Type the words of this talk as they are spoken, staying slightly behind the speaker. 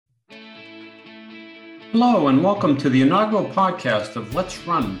Hello and welcome to the inaugural podcast of Let's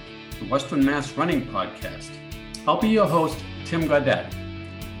Run, the Western Mass Running Podcast. I'll be your host, Tim Gaudette.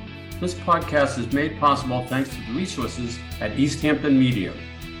 This podcast is made possible thanks to the resources at East Hampton Media.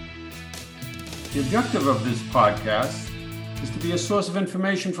 The objective of this podcast is to be a source of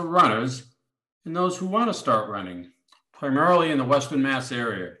information for runners and those who want to start running, primarily in the Western Mass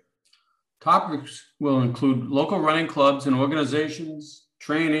area. Topics will include local running clubs and organizations,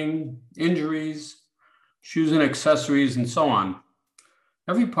 training, injuries, shoes and accessories, and so on.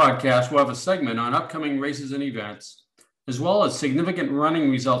 Every podcast will have a segment on upcoming races and events, as well as significant running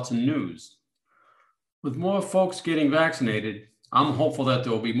results and news. With more folks getting vaccinated, I'm hopeful that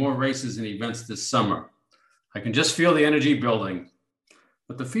there will be more races and events this summer. I can just feel the energy building.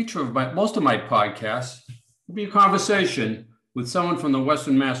 But the feature of most of my podcasts will be a conversation with someone from the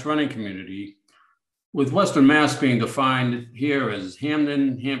Western Mass running community, with Western Mass being defined here as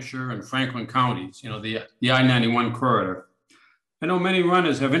Hamden, Hampshire, and Franklin counties, the I-91 corridor. I know many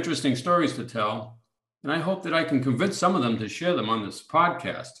runners have interesting stories to tell, and I hope that I can convince some of them to share them on this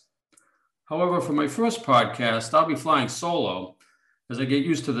podcast. However, for my first podcast, I'll be flying solo as I get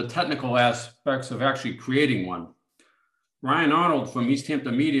used to the technical aspects of actually creating one. Ryan Arnold from East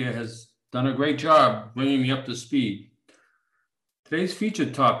Hampton Media has done a great job bringing me up to speed. Today's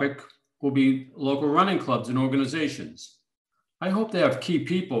featured topic will be local running clubs and organizations. I hope to have key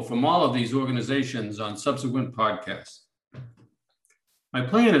people from all of these organizations on subsequent podcasts. My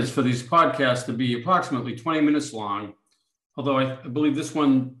plan is for these podcasts to be approximately 20 minutes long, although I believe this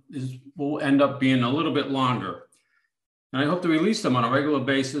one will end up being a little bit longer. And I hope to release them on a regular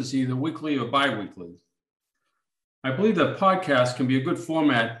basis, either weekly or bi-weekly. I believe that podcasts can be a good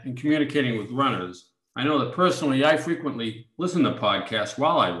format in communicating with runners. I know that personally, I frequently listen to podcasts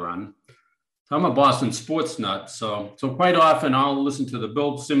while I run. I'm a Boston sports nut, so quite often I'll listen to the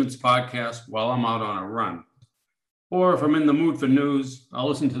Bill Simmons podcast while I'm out on a run. Or if I'm in the mood for news, I'll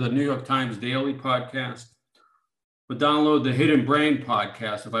listen to the New York Times Daily podcast, or download the Hidden Brain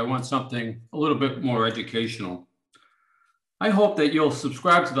podcast if I want something a little bit more educational. I hope that you'll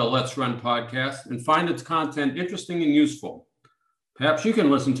subscribe to the Let's Run podcast and find its content interesting and useful. Perhaps you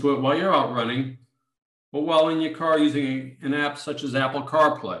can listen to it while you're out running, or while in your car using an app such as Apple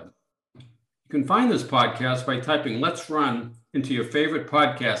CarPlay. You can find this podcast by typing Let's Run into your favorite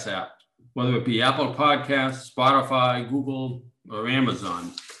podcast app, whether it be Apple Podcasts, Spotify, Google, or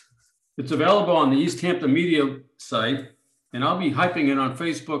Amazon. It's available on the East Hampton Media site, and I'll be hyping it on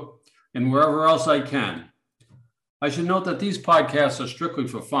Facebook and wherever else I can. I should note that these podcasts are strictly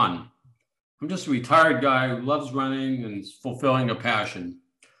for fun. I'm just a retired guy who loves running and is fulfilling a passion.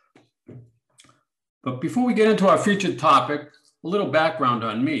 But before we get into our featured topic, a little background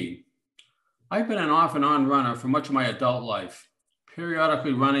on me. I've been an off and on runner for much of my adult life,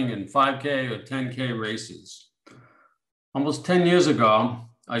 periodically running in 5K or 10K races. Almost 10 years ago,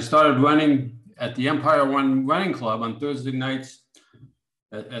 I started running at the Empire One Running Club on Thursday nights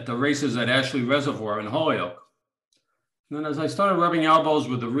at the races at Ashley Reservoir in Holyoke. And then as I started rubbing elbows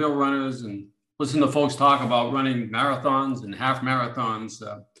with the real runners and listening to folks talk about running marathons and half marathons,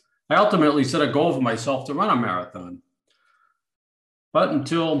 I ultimately set a goal for myself to run a marathon. But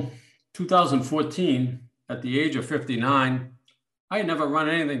until 2014, at the age of 59, I had never run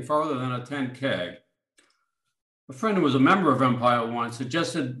anything further than a 10K. A friend who was a member of Empire One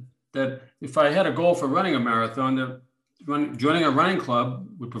suggested that if I had a goal for running a marathon, that joining a running club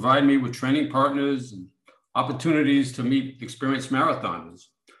would provide me with training partners and opportunities to meet experienced marathoners.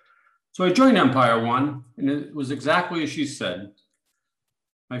 So I joined Empire One, and it was exactly as she said.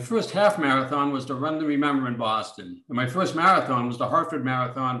 My first half marathon was the Run to Remember in Boston, and my first marathon was the Hartford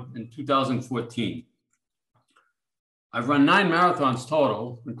Marathon in 2014. I've run 9 marathons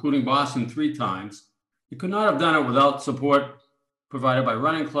total, including Boston 3 times. You could not have done it without support provided by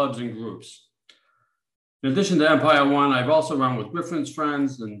running clubs and groups. In addition to Empire One, I've also run with Griffin's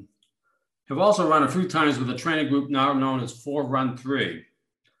Friends and have also run a few times with a training group now known as 4Run 3.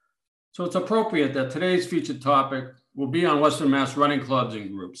 So it's appropriate that today's featured topic will be on Western Mass running clubs and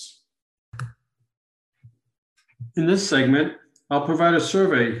groups. In this segment, I'll provide a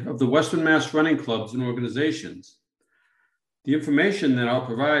survey of the Western Mass running clubs and organizations. The information that I'll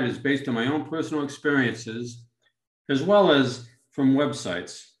provide is based on my own personal experiences, as well as from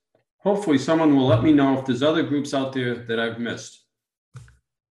websites. Hopefully someone will let me know if there's other groups out there that I've missed.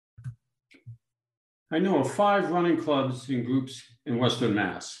 I know of 5 running clubs and groups in Western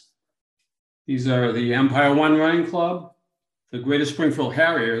Mass. These are the Empire One Running Club, the Greater Springfield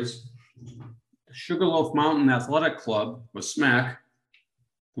Harriers, the Sugarloaf Mountain Athletic Club, or SMAC,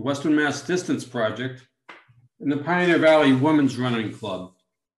 the Western Mass Distance Project, and the Pioneer Valley Women's Running Club.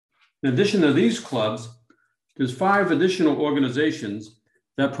 In addition to these clubs, There's 5 additional organizations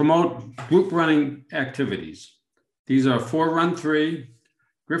that promote group running activities. These are 4Run3,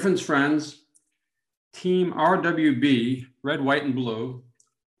 Griffin's Friends, Team RWB, Red, White, and Blue,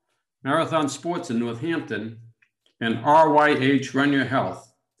 Marathon Sports in Northampton, and RYH Run Your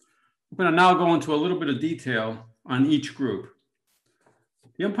Health. I'm going to now go into a little bit of detail on each group.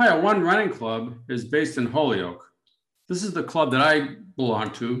 The Empire One Running Club is based in Holyoke. This is the club that I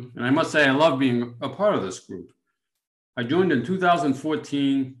belong to, and I must say I love being a part of this group. I joined in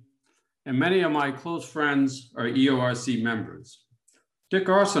 2014, and many of my close friends are EORC members. Dick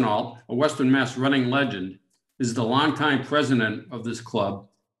Arsenault, a Western Mass running legend, is the longtime president of this club,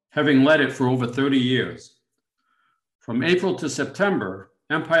 having led it for over 30 years. From April to September,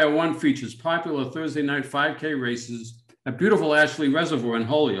 Empire One features popular Thursday night 5K races at beautiful Ashley Reservoir in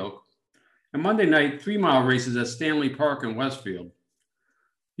Holyoke, and Monday night 3-mile races at Stanley Park in Westfield.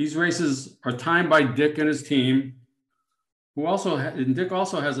 These races are timed by Dick and his team, Dick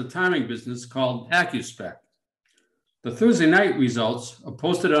also has a timing business called AccuSpec. The Thursday night results are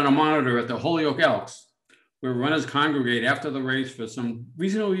posted on a monitor at the Holyoke Elks, where runners congregate after the race for some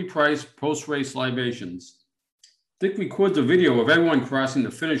reasonably priced post-race libations. Dick records a video of everyone crossing the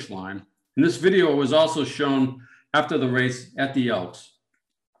finish line, and this video was also shown after the race at the Elks.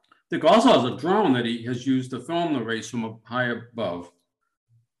 Dick also has a drone that he has used to film the race from high above.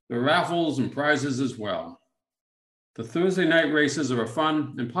 There are raffles and prizes as well. The Thursday night races are a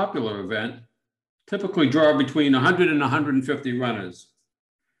fun and popular event, typically draw between 100 and 150 runners.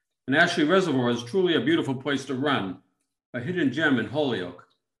 And Ashley Reservoir is truly a beautiful place to run, a hidden gem in Holyoke.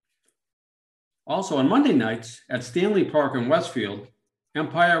 Also on Monday nights at Stanley Park in Westfield,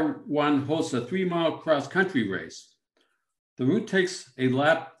 Empire One hosts a 3-mile cross-country race. The route takes a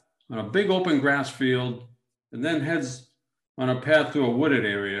lap on a big open grass field and then heads on a path through a wooded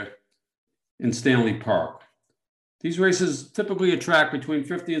area in Stanley Park. These races typically attract between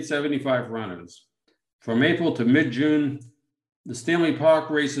 50 and 75 runners. From April to mid-June, the Stanley Park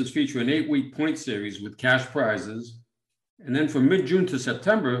races feature an 8-week point series with cash prizes. And then from mid-June to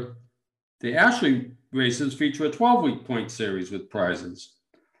September, the Ashley races feature a 12-week point series with prizes.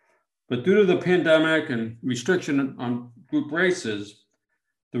 But due to the pandemic and restriction on group races,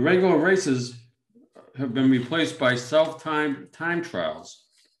 the regular races have been replaced by self-timed time trials.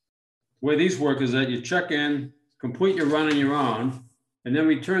 The way these work is that you check in, complete your run on your own, and then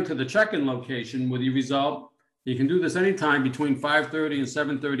return to the check-in location with your result. You can do this anytime between 5:30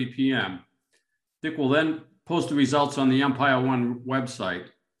 and 7:30 p.m. Dick will then post the results on the Empire One website.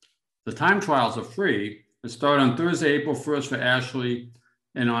 The time trials are free and start on Thursday, April 1st for Ashley,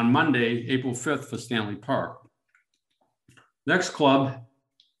 and on Monday, April 5th for Stanley Park. Next club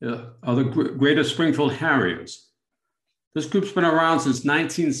are the Greater Springfield Harriers. This group's been around since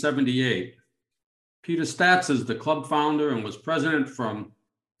 1978. Peter Statz is the club founder and was president from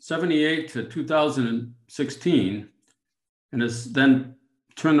 78 to 2016, and has then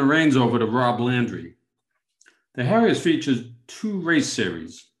turned the reins over to Rob Landry. The Harriers features 2 race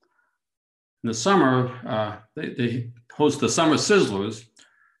series. In the summer, they host the Summer Sizzlers,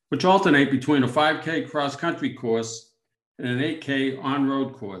 which alternate between a 5K cross-country course and an 8K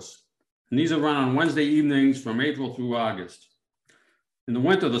on-road course. And these are run on Wednesday evenings from April through August. In the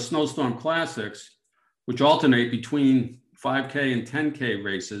winter, the Snowstorm Classics, which alternate between 5K and 10K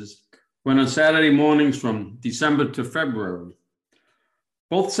races, run on Saturday mornings from December to February.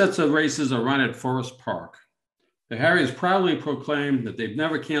 Both sets of races are run at Forest Park. The Harriers proudly proclaim that they've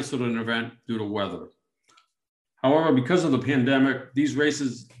never canceled an event due to weather. However, because of the pandemic, these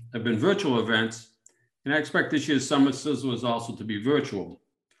races have been virtual events, and I expect this year's Summer Sizzlers also to be virtual.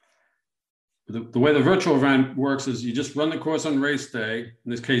 The way the virtual event works is you just run the course on race day,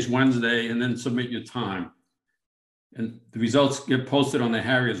 in this case Wednesday, and then submit your time. And the results get posted on the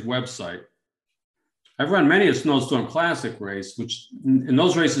Harriers website. I've run many a Snowstorm Classic race, which in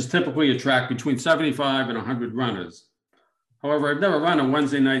those races typically attract between 75 and 100 runners. However, I've never run a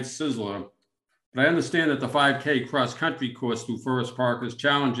Wednesday night Sizzler, but I understand that the 5K cross-country course through Forest Park is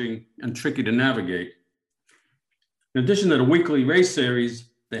challenging and tricky to navigate. In addition to the weekly race series,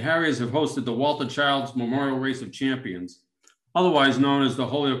 the Harriers have hosted the Walter Childs Memorial Race of Champions, otherwise known as the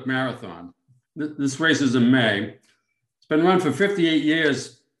Holyoke Marathon. This race is in May. It's been run for 58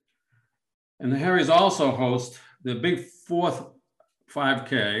 years, and the Harriers also host the big 4th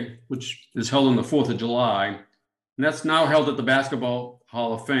 5K, which is held on the 4th of July, and that's now held at the Basketball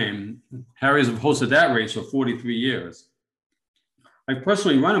Hall of Fame. Harriers have hosted that race for 43 years. I've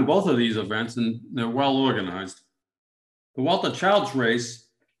personally run in both of these events, and they're well organized. The Walter Childs race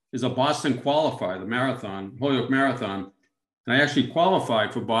is a Boston qualifier, the marathon, Holyoke Marathon, and I actually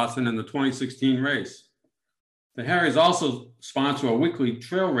qualified for Boston in the 2016 race. The Harriers also sponsor a weekly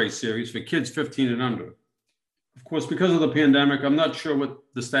trail race series for kids 15 and under. Of course, because of the pandemic, I'm not sure what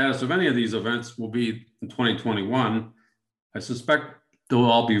the status of any of these events will be in 2021. I suspect they'll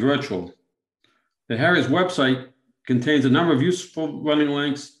all be virtual. The Harriers website contains a number of useful running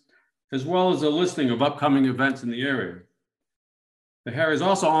links, as well as a listing of upcoming events in the area. The Harriers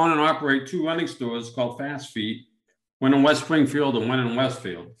also own and operate 2 running stores called Fast Feet, one in West Springfield and one in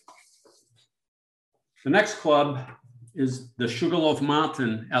Westfield. The next club is the Sugarloaf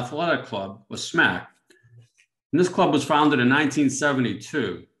Mountain Athletic Club, or SMAC. And this club was founded in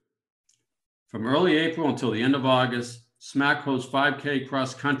 1972. From early April until the end of August, SMAC hosts 5K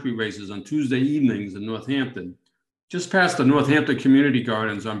cross-country races on Tuesday evenings in Northampton, just past the Northampton Community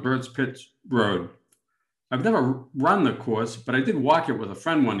Gardens on Birds Pit Road. I've never run the course, but I did walk it with a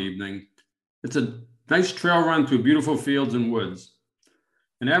friend one evening. It's a nice trail run through beautiful fields and woods.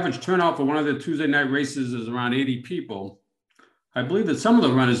 An average turnout for one of the Tuesday night races is around 80 people. I believe that some of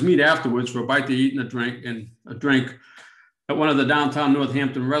the runners meet afterwards for a bite to eat and a drink at one of the downtown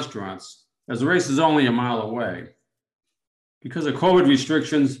Northampton restaurants, as the race is only a mile away. Because of COVID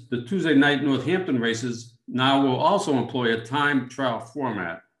restrictions, the Tuesday night Northampton races now will also employ a time trial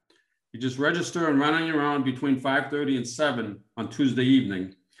format. You just register and run on your own between 5:30 and 7 on Tuesday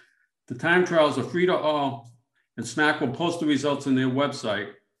evening. The time trials are free to all, and SMAC will post the results on their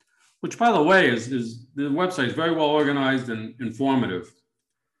website, which, by the way, the website is very well organized and informative.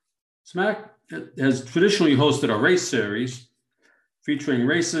 SMAC has traditionally hosted a race series featuring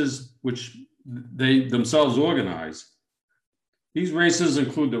races which they themselves organize. These races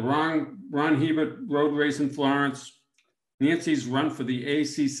include the Ron Hebert Road Race in Florence, Nancy's Run for the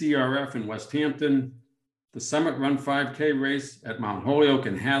ACCRF in West Hampton, the Summit Run 5K race at Mount Holyoke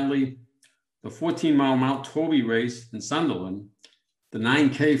in Hadley, the 14-mile Mount Toby race in Sunderland, the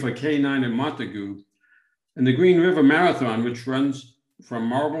 9K for K9 in Montague, and the Green River Marathon, which runs from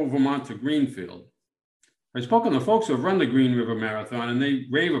Marlborough, Vermont to Greenfield. I've spoken to folks who have run the Green River Marathon, and they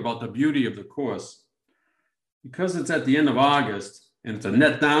rave about the beauty of the course. Because it's at the end of August, and it's a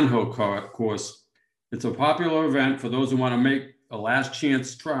net downhill course, it's a popular event for those who want to make a last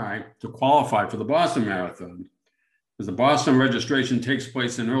chance try to qualify for the Boston Marathon, as the Boston registration takes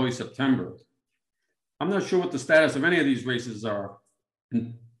place in early September. I'm not sure what the status of any of these races are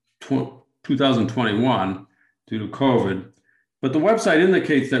in 2021 due to COVID, but the website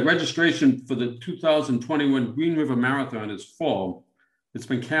indicates that registration for the 2021 Green River Marathon is full. It's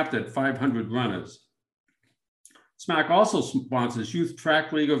been capped at 500 runners. SMAC also sponsors youth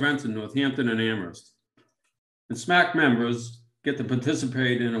track league events in Northampton and Amherst. And SMAC members get to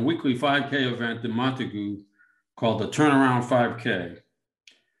participate in a weekly 5K event in Montague called the Turnaround 5K.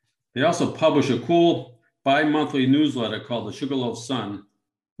 They also publish a cool bi-monthly newsletter called the Sugarloaf Sun,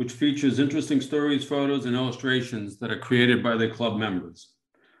 which features interesting stories, photos, and illustrations that are created by their club members.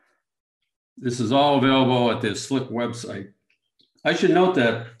 This is all available at their slick website. I should note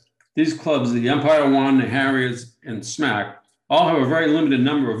that these clubs, the Empire One, the Harriers, and SMAC, all have a very limited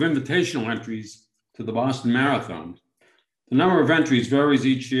number of invitational entries to the Boston Marathon. The number of entries varies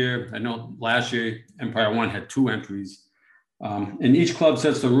each year. I know last year, Empire One had 2 entries, and each club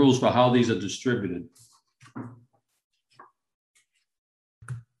sets the rules for how these are distributed.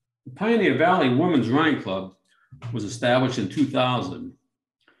 The Pioneer Valley Women's Running Club was established in 2000.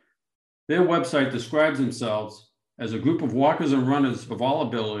 Their website describes themselves as a group of walkers and runners of all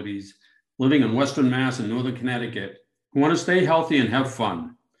abilities living in Western Mass and Northern Connecticut who want to stay healthy and have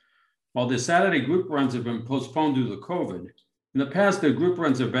fun. While their Saturday group runs have been postponed due to COVID, in the past their group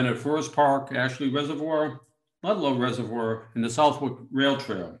runs have been at Forest Park, Ashley Reservoir, Ludlow Reservoir, and the Southwick Rail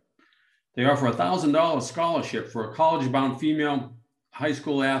Trail. They offer a $1,000 scholarship for a college-bound female high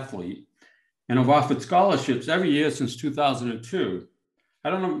school athlete and have offered scholarships every year since 2002. I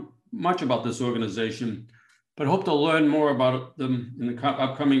don't know much about this organization, but hope to learn more about them in the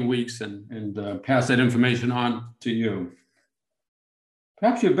upcoming weeks and pass that information on to you.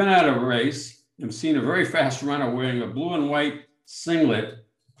 Perhaps you've been at a race and seen a very fast runner wearing a blue and white singlet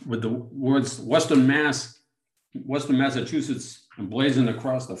with the words Western Massachusetts emblazoned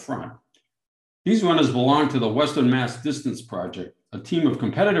across the front. These runners belong to the Western Mass Distance Project, a team of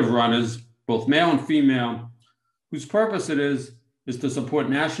competitive runners, both male and female, whose purpose it is to support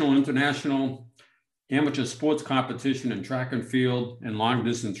national and international amateur sports competition in track and field and long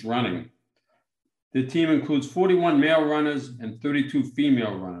distance running. The team includes 41 male runners and 32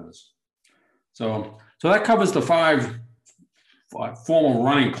 female runners. So that covers the 5 formal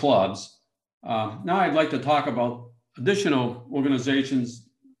running clubs. Now I'd like to talk about additional organizations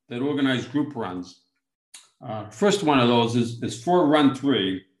that organize group runs. First one of those is For Run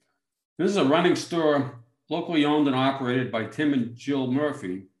 3. This is a running store locally owned and operated by Tim and Jill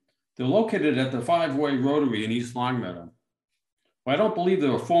Murphy. They're located at the Five-Way Rotary in East Longmeadow. Well, I don't believe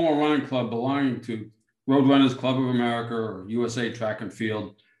they're a formal running club belonging to Roadrunners Club of America or USA Track and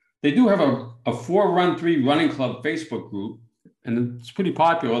Field. They do have a 4-Run-3 running club Facebook group, and it's pretty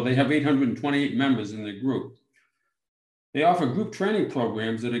popular. They have 828 members in their group. They offer group training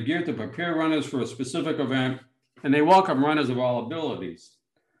programs that are geared to prepare runners for a specific event, and they welcome runners of all abilities.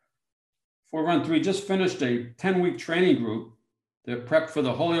 4-Run-3 just finished a 10-week training group that prepped for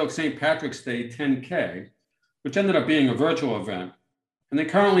the Holyoke St. Patrick's Day 10K, which ended up being a virtual event. And they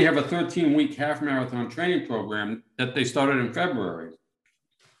currently have a 13-week half marathon training program that they started in February.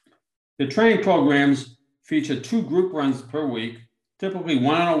 The training programs feature 2 group runs per week, typically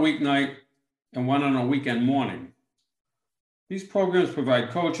one on a weeknight and one on a weekend morning. These programs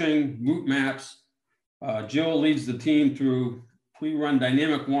provide coaching, route maps. Jill leads the team through pre-run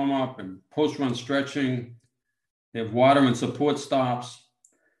dynamic warm-up and post-run stretching. They have water and support stops.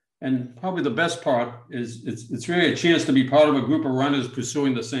 And probably the best part is it's really a chance to be part of a group of runners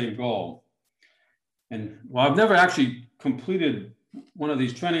pursuing the same goal. And while I've never actually completed one of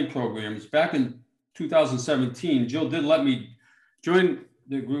these training programs, back in 2017, Jill did let me join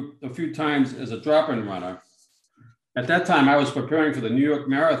the group a few times as a drop-in runner. At that time, I was preparing for the New York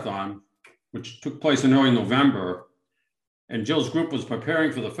Marathon, which took place in early November. And Jill's group was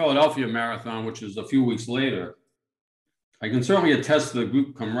preparing for the Philadelphia Marathon, which is a few weeks later. I can certainly attest to the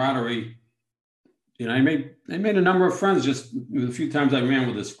group camaraderie. You know, I made a number of friends just the few times I ran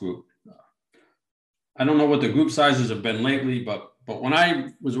with this group. I don't know what the group sizes have been lately, but when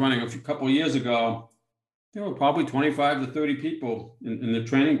I was running a couple of years ago, there were probably 25 to 30 people in the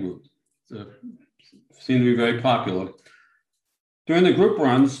training group. So it seemed to be very popular. During the group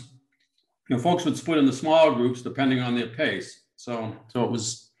runs, you know, folks would split into smaller groups depending on their pace. So it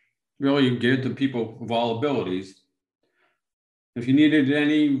was really geared to people of all abilities. If you needed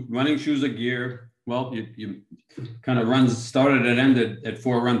any running shoes or gear, well, you kind of runs started and ended at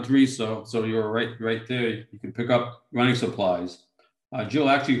 4-Run-3, so you were right there. You could pick up running supplies. Jill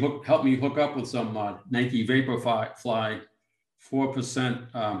actually helped me hook up with some Nike Vaporfly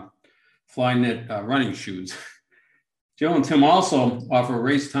 4% Flyknit running shoes. Jill and Tim also offer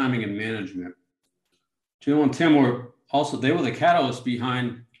race timing and management. Jill and Tim were the catalyst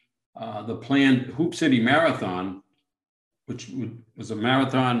behind the planned Hoop City Marathon, which was a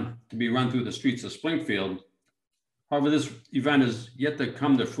marathon to be run through the streets of Springfield. However, this event is yet to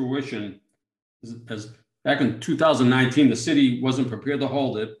come to fruition, as back in 2019, the city wasn't prepared to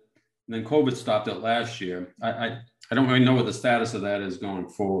hold it, and then COVID stopped it last year. I don't really know what the status of that is going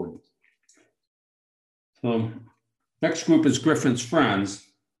forward. So next group is Griffin's Friends.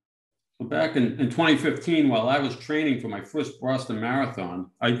 So back in 2015, while I was training for my first Boston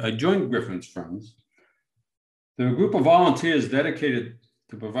Marathon, I joined Griffin's Friends. They're a group of volunteers dedicated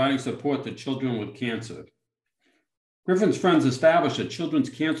to providing support to children with cancer. Griffin's Friends established a children's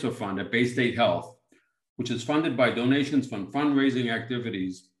cancer fund at Bay State Health, which is funded by donations from fundraising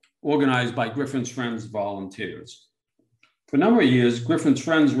activities organized by Griffin's Friends volunteers. For a number of years, Griffin's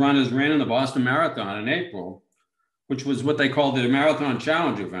Friends runners ran in the Boston Marathon in April, which was what they called the Marathon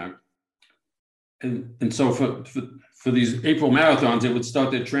Challenge event. And so for these April marathons, they would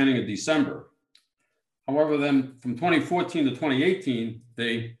start their training in December. However, then from 2014 to 2018,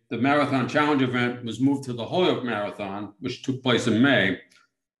 the Marathon Challenge event was moved to the Holyoke Marathon, which took place in May,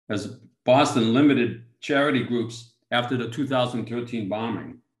 as Boston limited charity groups after the 2013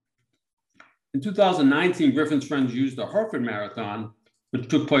 bombing. In 2019, Griffin's Friends used the Hartford Marathon, which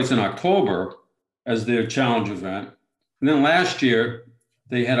took place in October, as their challenge event. And then last year,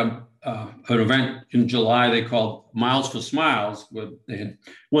 they had an event in July they called Miles for Smiles, where it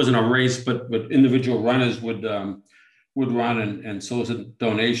wasn't a race, but individual runners would run and solicit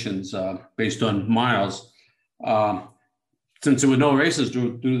donations based on miles, since there were no races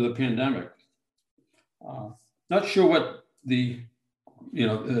due to the pandemic. Not sure what the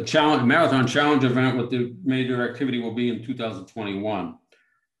Marathon Challenge event, what the major activity will be in 2021.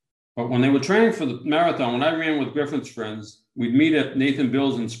 But when they were training for the marathon, when I ran with Griffin's Friends, we'd meet at Nathan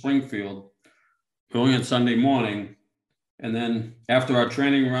Bill's in Springfield early on Sunday morning. And then after our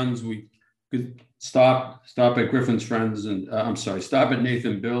training runs, we could stop at Griffin's Friends and stop at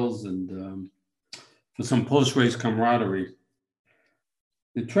Nathan Bill's and for some post-race camaraderie.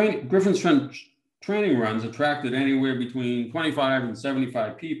 The Griffin's Friends training runs attracted anywhere between 25 and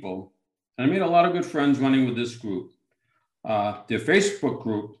 75 people. And I made a lot of good friends running with this group. Their Facebook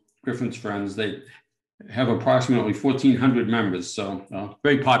group, Griffin's Friends, they have approximately 1,400 members, so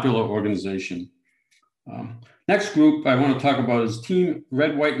very popular organization. Next group I want to talk about is Team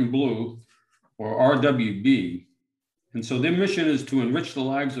Red, White, and Blue, or RWB. And so their mission is to enrich the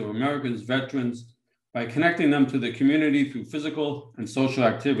lives of America's veterans by connecting them to the community through physical and social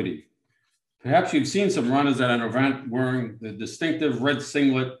activity. Perhaps you've seen some runners at an event wearing the distinctive red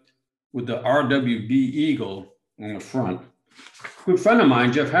singlet with the RWB eagle on the front. A good friend of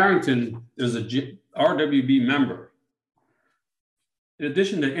mine, Jeff Harrington, is a RWB member. In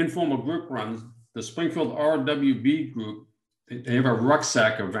addition to informal group runs, the Springfield RWB group, they have a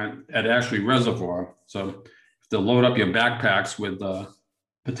rucksack event at Ashley Reservoir. So they'll load up your backpacks with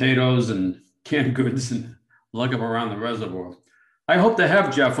potatoes and canned goods and lug them around the reservoir. I hope to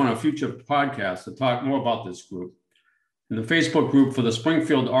have Jeff on a future podcast to talk more about this group. And the Facebook group for the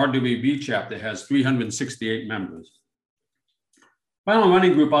Springfield RWB chapter has 368 members. Final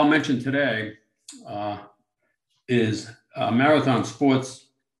running group I'll mention today is Marathon Sports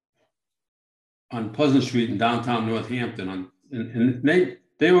on Pleasant Street in downtown Northampton. And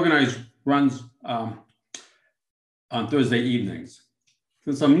they organize runs on Thursday evenings.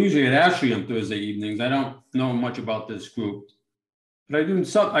 Since I'm usually at Ashley on Thursday evenings, I don't know much about this group. But I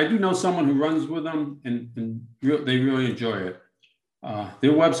do know someone who runs with them, and they really enjoy it.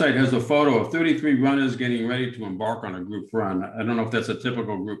 Their website has a photo of 33 runners getting ready to embark on a group run. I don't know if that's a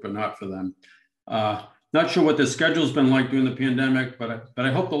typical group or not for them. Not sure what their schedule's been like during the pandemic, but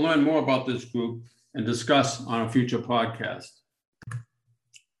I hope to learn more about this group and discuss on a future podcast.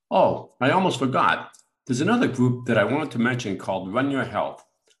 Oh, I almost forgot. There's another group that I wanted to mention called Run Your Health.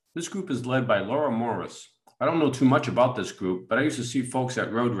 This group is led by Laura Morris. I don't know too much about this group, but I used to see folks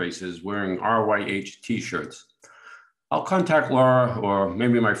at road races wearing RYH t-shirts. I'll contact Laura or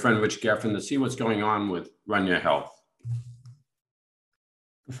maybe my friend Rich Geffen to see what's going on with Run Your Health.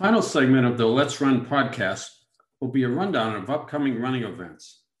 The final segment of the Let's Run podcast will be a rundown of upcoming running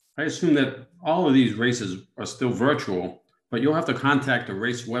events. I assume that all of these races are still virtual, but you'll have to contact the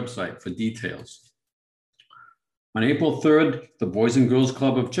race website for details. On April 3rd, the Boys and Girls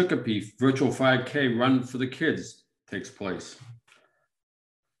Club of Chicopee virtual 5K Run for the Kids takes place.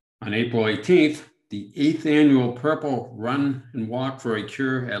 On April 18th, the 8th annual Purple Run and Walk for a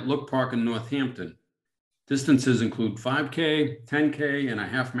Cure at Look Park in Northampton. Distances include 5K, 10K, and a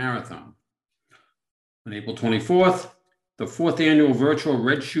half marathon. On April 24th, the 4th annual virtual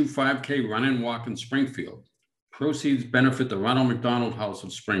Red Shoe 5K Run and Walk in Springfield. Proceeds benefit the Ronald McDonald House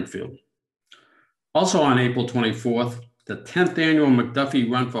of Springfield. Also on April 24th, the 10th annual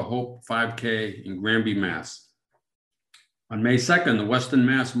McDuffie Run for Hope 5K in Granby, Mass. On May 2nd, the Western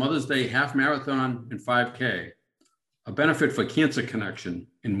Mass Mother's Day Half Marathon and 5K, a benefit for Cancer Connection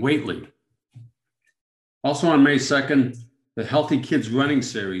in Whately. Also on May 2nd, the Healthy Kids Running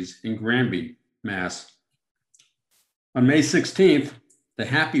Series in Granby, Mass. On May 16th, the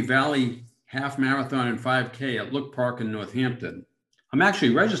Happy Valley Half Marathon and 5K at Look Park in Northampton. I'm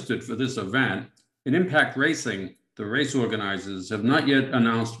actually registered for this event. In Impact Racing, the race organizers have not yet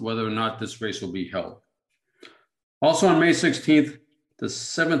announced whether or not this race will be held. Also on May 16th, the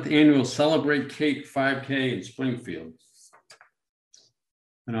 7th annual Celebrate Kate 5K in Springfield.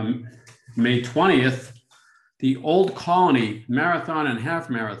 And on May 20th, the Old Colony Marathon and Half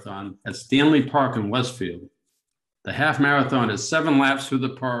Marathon at Stanley Park in Westfield. The half marathon is 7 laps through the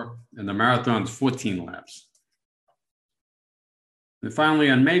park and the marathon is 14 laps. And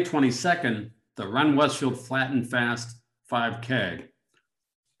finally, on May 22nd, the Run Westfield Flat and Fast 5K.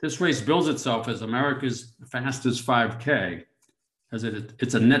 This race bills itself as America's fastest 5K, as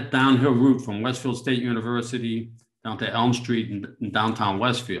it's a net downhill route from Westfield State University down to Elm Street in downtown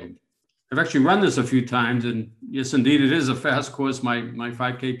Westfield. I've actually run this a few times, and yes, indeed, it is a fast course. My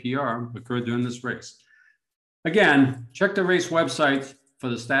 5K PR occurred during this race. Again, check the race website for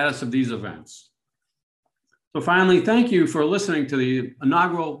the status of these events. So finally, thank you for listening to the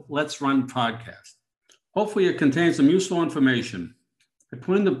inaugural Let's Run podcast. Hopefully it contains some useful information. I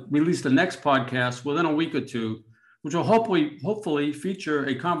plan to release the next podcast within a week or two, which will hopefully feature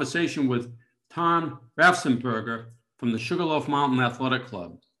a conversation with Tom Rafsenberger from the Sugarloaf Mountain Athletic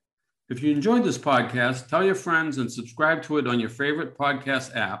Club. If you enjoyed this podcast, tell your friends and subscribe to it on your favorite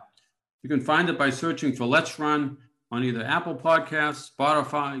podcast app. You can find it by searching for Let's Run on either Apple Podcasts,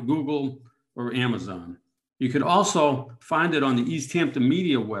 Spotify, Google, or Amazon. You can also find it on the East Hampton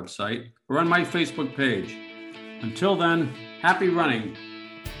Media website or on my Facebook page. Until then, happy running.